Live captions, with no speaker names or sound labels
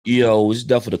Yo, it's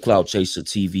definitely the Clout Chaser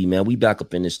TV, man. We back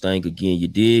up in this thing again. You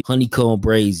did HoneyKomb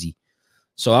Brazy.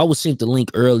 So I was sent the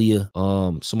link earlier.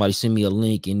 Somebody sent me a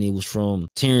link and it was from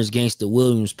Terrence Gangster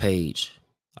Williams' page.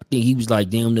 I think he was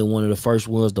like damn near one of the first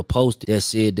ones to post it that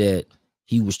said that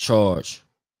he was charged.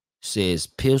 Says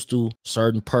pistol,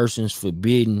 certain persons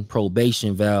forbidden,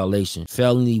 probation violation,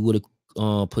 felony with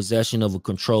a possession of a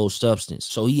controlled substance.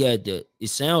 So he had the, it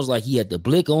sounds like he had the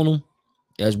blick on him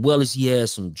as well as he had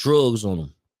some drugs on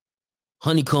him.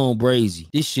 HoneyKomb Brazy.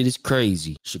 This shit is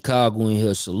crazy. Chicago in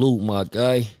here. Salute, my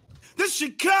guy. This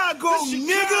Chicago,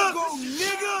 nigga.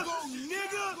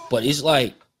 But it's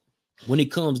like, when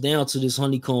it comes down to this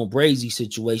HoneyKomb Brazy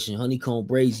situation, HoneyKomb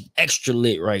Brazy extra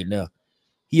lit right now.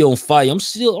 He on fire. I'm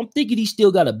thinking he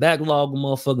still got a backlog of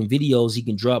motherfucking videos he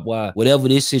can drop while whatever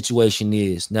this situation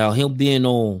is. Now, him being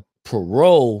on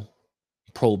probation,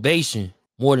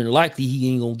 more than likely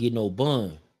he ain't gonna get no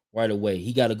bond right away.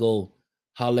 He gotta go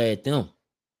holler at them.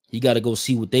 He got to go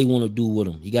see what they want to do with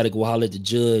him. He got to go holler at the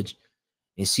judge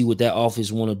and see what that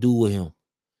office want to do with him.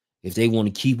 If they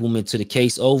want to keep him until the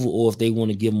case over or if they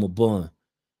want to give him a bond.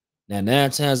 Now,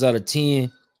 9 times out of 10,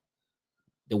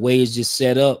 the way it's just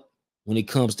set up when it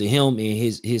comes to him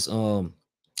and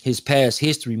his past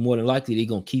history, more than likely they're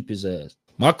going to keep his ass.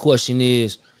 My question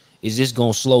is this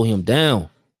going to slow him down?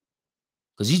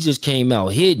 Because he just came out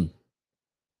hidden.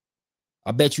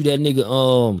 I bet you that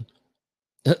nigga,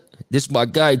 this my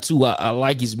guy too. I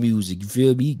like his music. You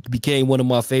feel me? He became one of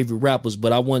my favorite rappers.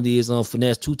 But I wonder is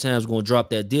Finesse 2 Times gonna drop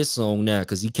that diss song now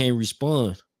because he can't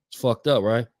respond. It's fucked up,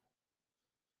 right?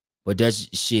 But that's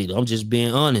shit. I'm just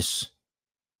being honest.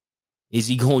 Is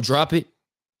he gonna drop it?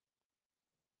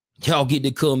 Y'all get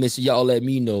the comments and y'all let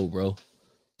me know, bro.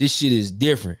 This shit is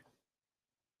different.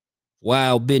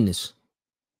 Wild business.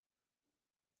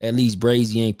 At least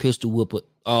Brazy ain't pistol whipper.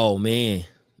 Oh man.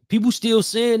 People still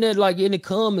saying that like in the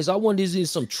comments. I wonder is there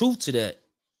some truth to that?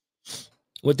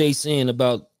 What they saying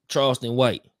about Charleston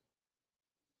White?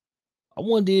 I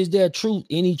wonder is there truth,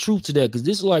 any truth to that? Because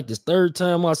this is like the 3rd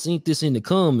time I seen this in the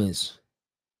comments.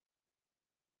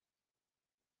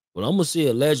 But I'm gonna say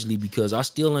allegedly because I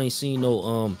still ain't seen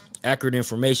no accurate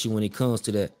information when it comes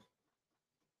to that.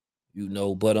 You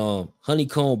know, but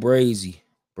HoneyKomb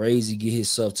Brazy get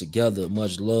himself together.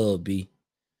 Much love, B.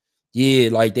 Yeah,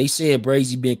 like they said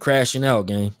Brazy been crashing out,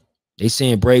 gang. They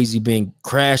saying Brazy been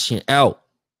crashing out.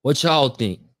 What y'all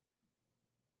think?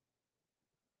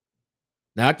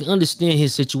 Now I can understand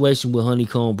his situation with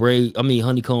HoneyKomb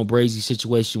Brazy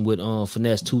situation with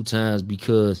Finesse 2 Times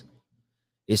because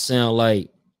it sound like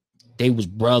they was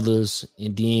brothers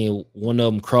and then one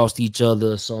of them crossed each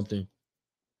other or something.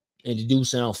 And it do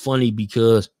sound funny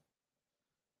because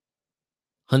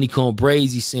HoneyKomb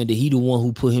Brazy saying that he the one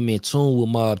who put him in tune with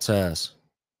mob ties.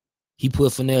 He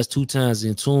put Finesse 2 Times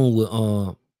in tune with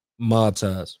mob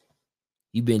ties.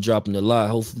 He been dropping a lot.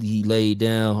 Hopefully he laid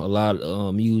down a lot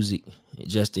of music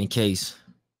just in case.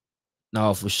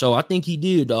 No, for sure. I think he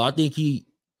did though. I think he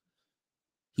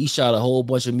shot a whole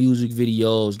bunch of music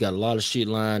videos, got a lot of shit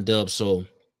lined up. So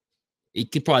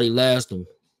it could probably last him.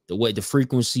 The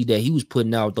frequency that he was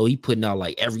putting out, though, he putting out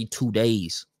like every 2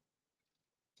 days.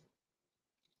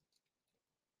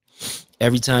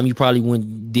 Every time he probably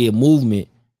did movement,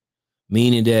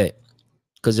 meaning that,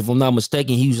 because if I'm not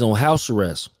mistaken, he was on house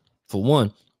arrest for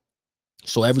one.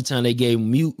 So every time they gave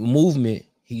him movement,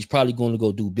 he's probably going to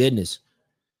go do business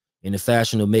in the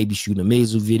fashion of maybe shooting a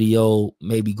music video,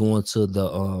 maybe going to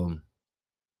the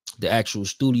actual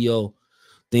studio,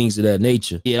 things of that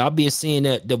nature. Yeah, I've been seeing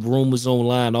that the rumors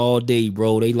online all day,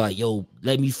 bro. They like, yo,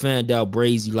 let me find out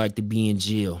Brazy like to be in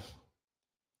jail.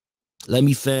 Let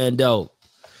me find out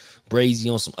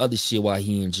Brazy on some other shit while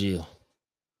he in jail.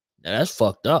 Now that's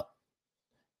fucked up.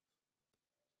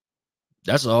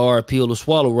 That's a hard pill to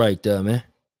swallow right there, man.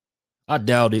 I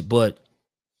doubt it, but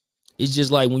it's just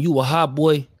like when you a hot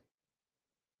boy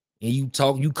and you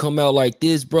come out like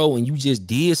this, bro, and you just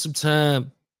did some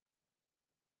time.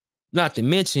 Not to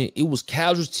mention, it was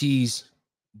casualties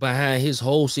behind his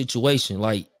whole situation,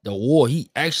 like the war. He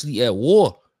actually at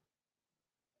war.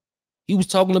 He was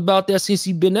talking about that since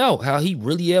he been out, how he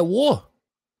really at war.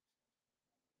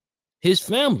 His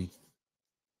family.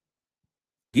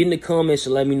 Get in the comments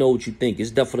and let me know what you think.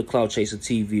 It's definitely the Clout Chaser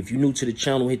TV. If you're new to the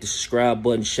channel, hit the subscribe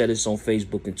button, share this on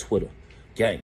Facebook and Twitter. Gang.